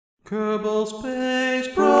Kerbal Space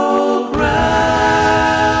Program!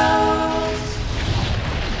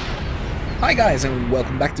 Hi guys, and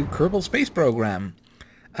welcome back to Kerbal Space Program.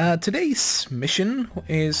 Today's mission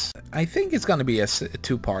is, I think it's gonna be a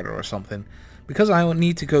two-parter or something, because I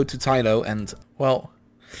need to go to Tylo and, well,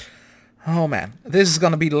 oh man, this is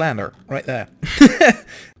gonna be the lander, right there.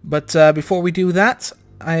 But before we do that,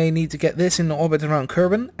 I need to get this in orbit around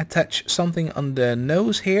Kerbal, attach something on the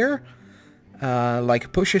nose here, like a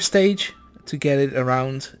pusher stage, to get it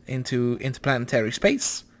around into interplanetary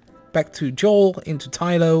space, back to Joel, into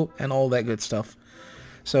Tylo, and all that good stuff.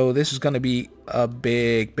 So this is gonna be a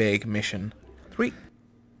big mission. 3,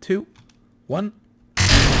 2, 1.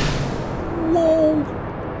 Whoa!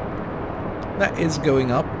 That is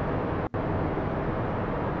going up.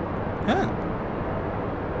 Huh.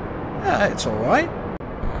 It's alright.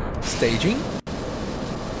 Staging.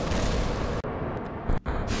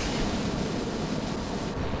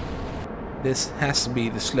 This has to be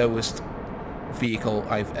the slowest vehicle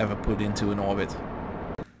I've ever put into an orbit.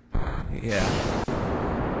 Yeah,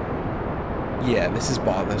 this is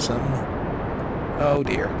bothersome. Oh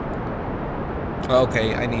dear.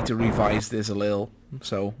 Okay, I need to revise this a little,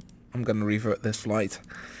 so I'm gonna revert this flight.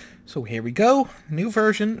 So here we go, new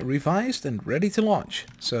version, revised and ready to launch.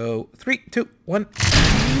 So 3, 2, 1.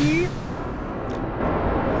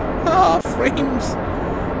 Ah, frames!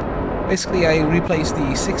 Basically, I replaced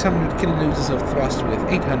the 600 kilonewtons of thrust with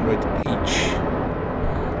 800 each.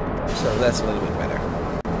 So that's a little bit better.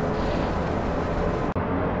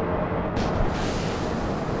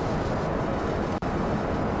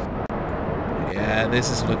 Yeah, this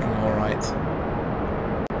is looking alright.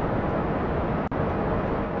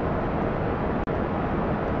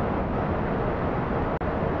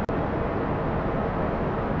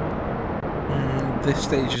 This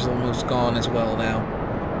stage is almost gone as well now.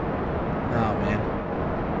 Oh man.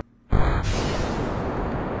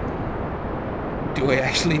 Do I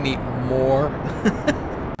actually need more?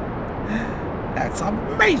 That's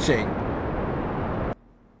amazing!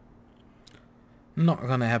 Not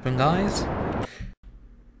gonna happen, guys.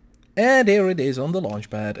 And here it is on the launch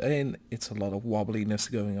pad, and it's a lot of wobbliness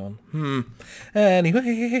going on.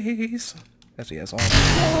 Anyways, as yes, on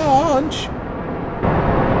launch.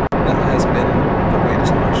 That has been the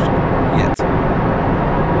greatest launch yet.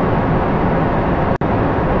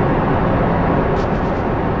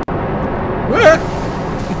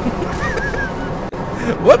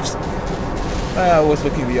 Whoops! I was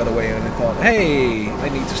looking the other way and I thought, hey, I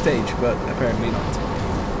need to stage, but apparently not.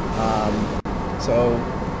 So,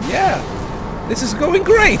 yeah, this is going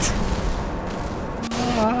great!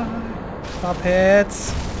 Stop it!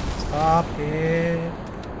 Stop it!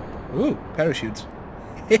 Ooh, parachutes.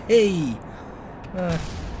 Hey!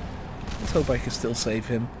 Let's hope I can still save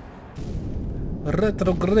him.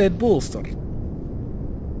 Retrograde bolster.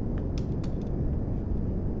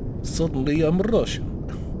 Suddenly I'm Russian.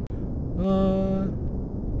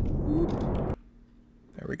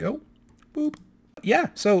 There we go. Boop. Yeah,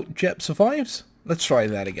 so Yeap survives. Let's try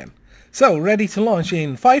that again. So, ready to launch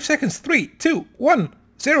in 5 seconds. 3, 2, 1,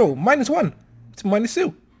 0, -1. It's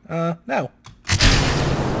 -2. Now.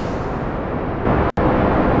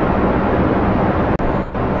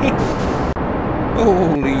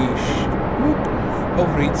 Holy sh... Whoop.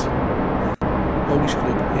 Overheats. Holy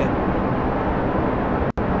screw, yeah.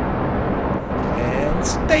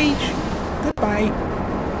 Stage! Goodbye!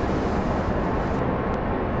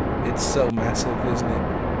 It's so massive, isn't it?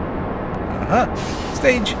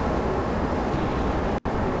 Stage!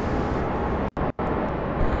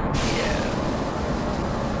 Yeah.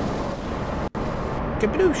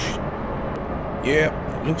 Kabloosh! Yeah,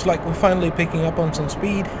 looks like we're finally picking up on some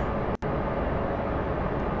speed.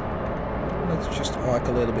 Let's just arc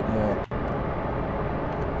a little bit more.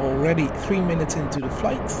 Already 3 minutes into the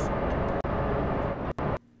flight.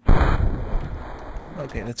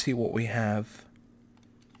 Okay, let's see what we have.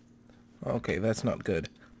 Okay, that's not good.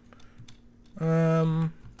 Push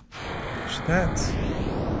that.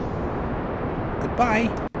 Goodbye.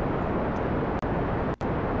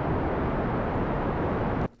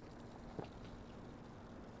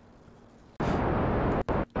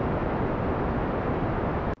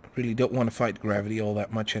 Really don't want to fight gravity all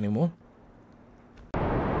that much anymore.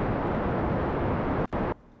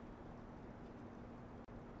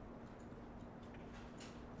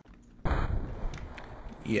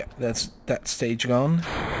 Yeah, that's that stage gone.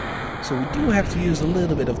 So we do have to use a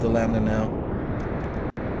little bit of the lander now.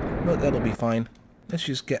 But that'll be fine. Let's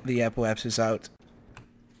just get the apoapsis out.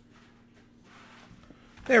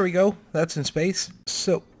 There we go. That's in space.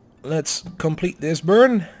 So, let's complete this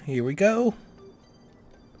burn. Here we go.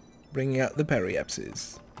 Bringing out the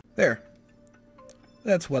periapsis. There.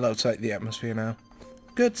 That's well outside the atmosphere now.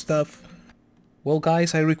 Good stuff. Well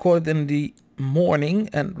guys, I recorded in the morning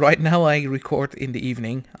and right now I record in the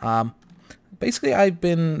evening. Basically I've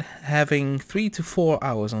been having 3 to 4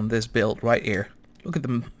 hours on this build right here. Look at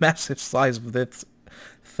the massive size of this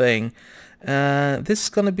thing. This is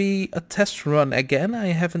gonna be a test run again. I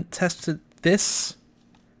haven't tested this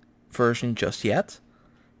version just yet,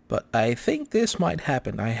 but I think this might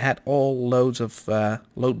happen. I had all loads of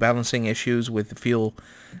load balancing issues with the fuel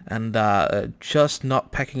and just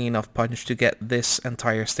not packing enough punch to get this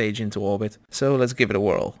entire stage into orbit. So let's give it a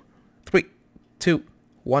whirl. 3, 2,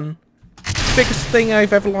 1. Biggest thing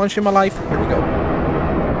I've ever launched in my life. Here we go.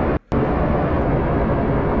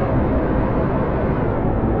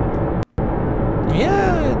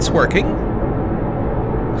 Yeah, it's working.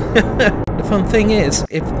 The fun thing is,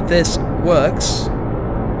 if this works,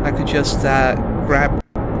 I could just grab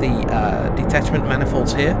the detachment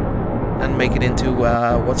manifolds here and make it into,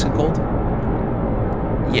 what's it called?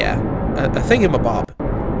 Yeah, a thingamabob.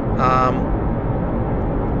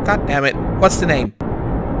 God damn it, what's the name?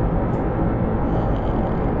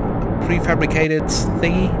 Prefabricated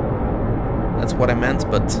thingy? That's what I meant,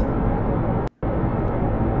 but...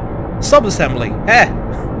 Sub-assembly! Eh!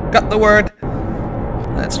 Got the word!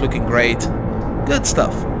 That's looking great. Good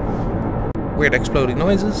stuff. Weird exploding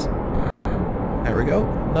noises. There we go.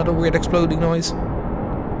 Another weird exploding noise.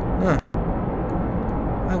 Huh.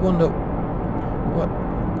 I wonder what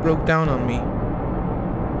broke down on me.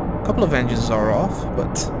 A couple of engines are off,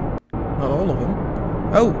 but not all of them.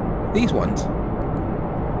 Oh, these ones.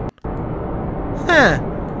 Huh.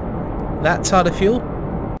 That's out of fuel?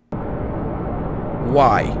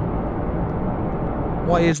 Why?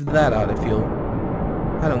 Why is that out of fuel?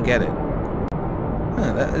 I don't get it.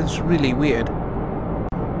 Huh, that is really weird.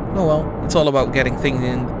 Oh well, it's all about getting things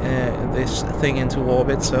in this thing into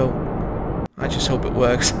orbit, so I just hope it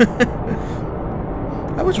works.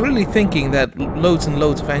 I was really thinking that loads and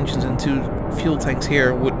loads of engines and 2 fuel tanks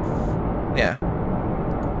here would... yeah.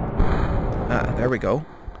 Ah, there we go.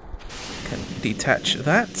 Can detach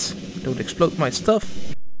that. Don't explode my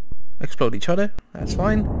stuff. Explode each other, that's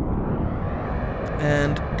fine.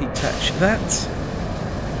 And detach that.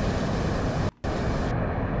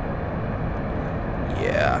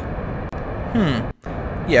 Yeah.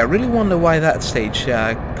 Yeah, I really wonder why that stage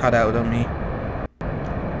cut out on me.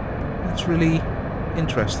 That's really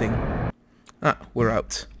interesting. Ah, we're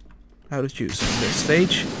out. Out of juice on this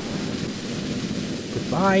stage.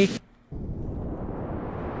 Goodbye.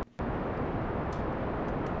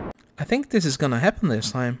 I think this is gonna happen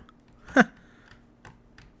this time.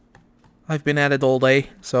 I've been at it all day,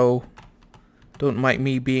 so don't mind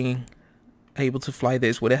me being able to fly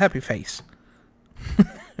this with a happy face.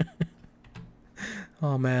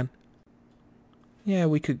 Oh man. Yeah,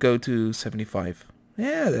 we could go to 75.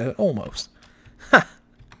 Yeah, almost. Ha!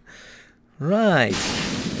 Right.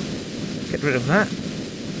 Get rid of that.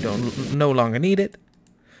 Don't no longer need it.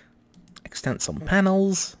 Extend some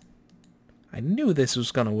panels. I knew this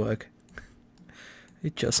was gonna work.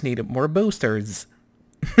 It just needed more boosters.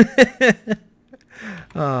 Get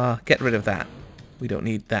rid of that. We don't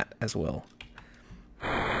need that as well.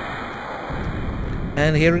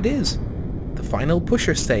 And here it is. The final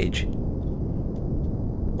pusher stage.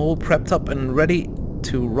 All prepped up and ready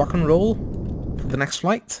to rock and roll for the next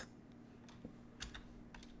flight.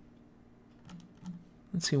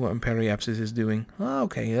 Let's see what Imperiapsis is doing. Oh,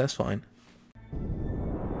 okay, that's fine.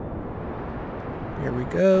 Here we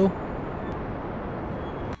go.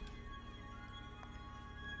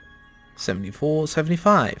 74,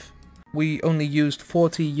 75. We only used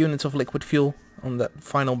 40 units of liquid fuel on that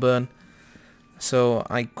final burn. So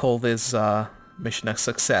I call this mission a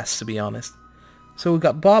success, to be honest. So we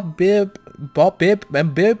got Bob, Bill,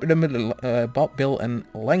 and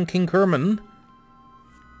Lanking Kerman.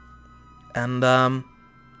 And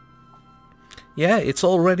yeah, it's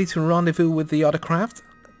all ready to rendezvous with the other craft.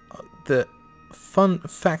 The fun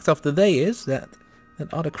fact of the day is that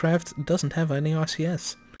that other craft doesn't have any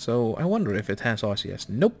RCS. So I wonder if it has RCS.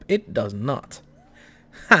 Nope, it does not.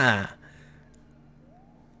 Ha!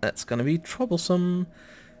 That's gonna be troublesome.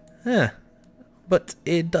 Yeah. But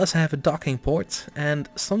it does have a docking port and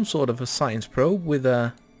some sort of a science probe with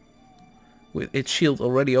its shield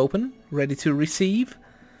already open, ready to receive.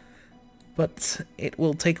 But it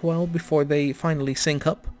will take a while before they finally sync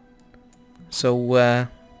up. So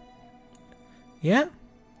yeah,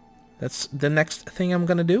 that's the next thing I'm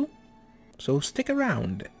gonna do. So stick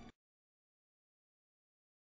around.